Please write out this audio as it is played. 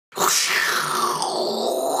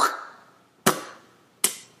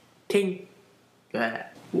Ting.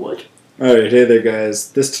 What? Alright, hey there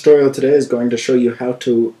guys. This tutorial today is going to show you how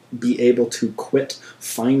to be able to quit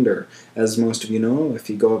Finder. As most of you know, if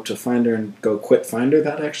you go up to Finder and go quit Finder,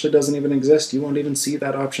 that actually doesn't even exist. You won't even see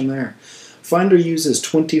that option there. Finder uses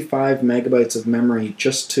 25 megabytes of memory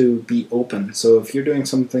just to be open. So if you're doing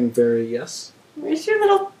something very... Yes? Where's your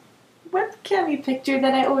little webcam picture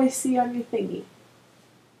that I always see on your thingy?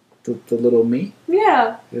 The little me?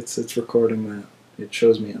 Yeah. It's recording that. It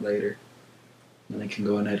shows me it later. Then I can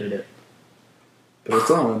go and edit it. But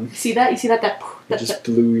it's on. See that? You see that? It just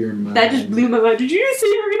blew your mind. That just blew my mind. Did you say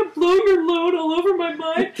you were going to blow your load all over my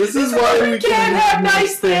mind? This is why we can't have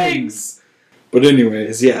nice things. But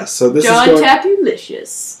anyways, yeah, so this John is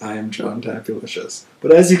Tapulicious. I am John Tapulicious.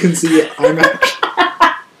 But as you can see, I'm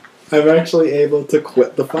actually able to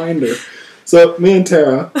quit the Finder. So me and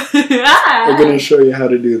Tara are going to show you how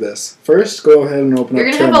to do this. First, go ahead and open up Terminal.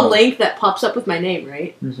 You're going to have a link that pops up with my name,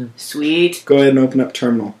 right? Mm-hmm. Sweet. Go ahead and open up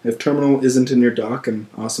Terminal. If Terminal isn't in your dock and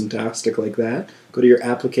awesome-tastic like that, go to your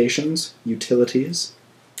Applications, Utilities,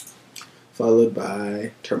 followed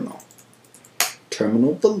by Terminal.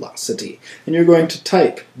 Terminal Velocity. And you're going to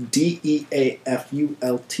type DEAFULTS.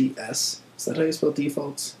 Is that how you spell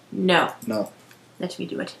defaults? No. No. Let me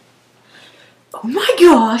do it. Oh my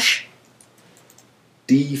gosh!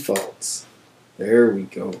 Defaults. There we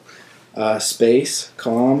go. Space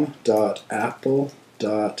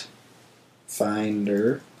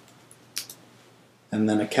com.apple.finder, and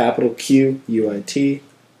then a capital Q UIT,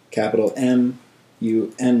 capital M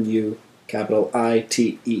UNU, capital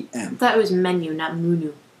ITEM. That was menu, not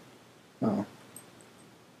munu. Oh.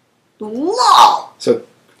 LOL! So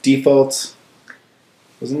defaults.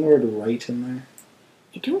 Wasn't the word right in there?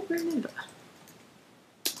 I don't remember.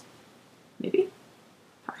 Maybe?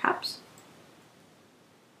 Perhaps?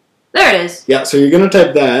 There it is. Yeah, so you're going to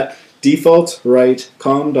type that. Default, right,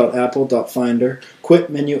 com.apple.finder,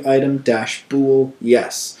 QuitMenuItem -bool,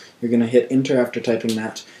 yes. You're going to hit enter after typing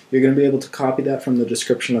that. You're going to be able to copy that from the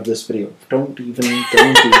description of this video. Don't even.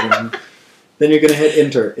 Then you're going to hit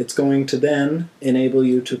enter. It's going to then enable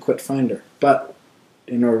you to quit Finder. But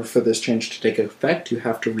in order for this change to take effect, you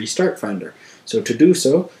have to restart Finder. So to do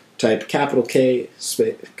so, type capital K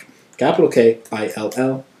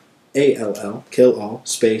ILL ALL, kill all,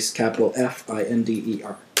 space, capital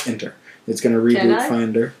FINDER, enter. It's going to reboot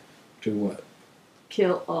Finder to what?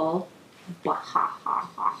 Kill all. Blah, ha, ha,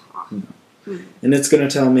 ha, ha. No. And it's going to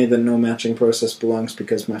tell me that no matching process belongs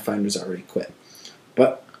because my Finder's already quit.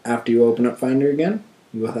 But after you open up Finder again,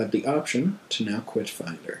 you will have the option to now quit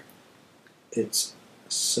Finder. It's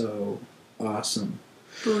so awesome.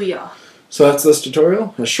 Booyah. So that's this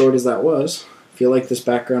tutorial, as short as that was. If you like this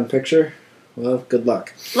background picture, well, good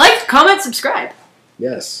luck. Like, comment, subscribe.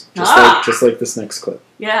 Yes, just like this next clip.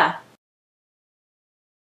 Yeah.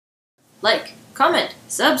 Like, comment,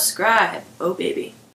 subscribe. Oh, baby.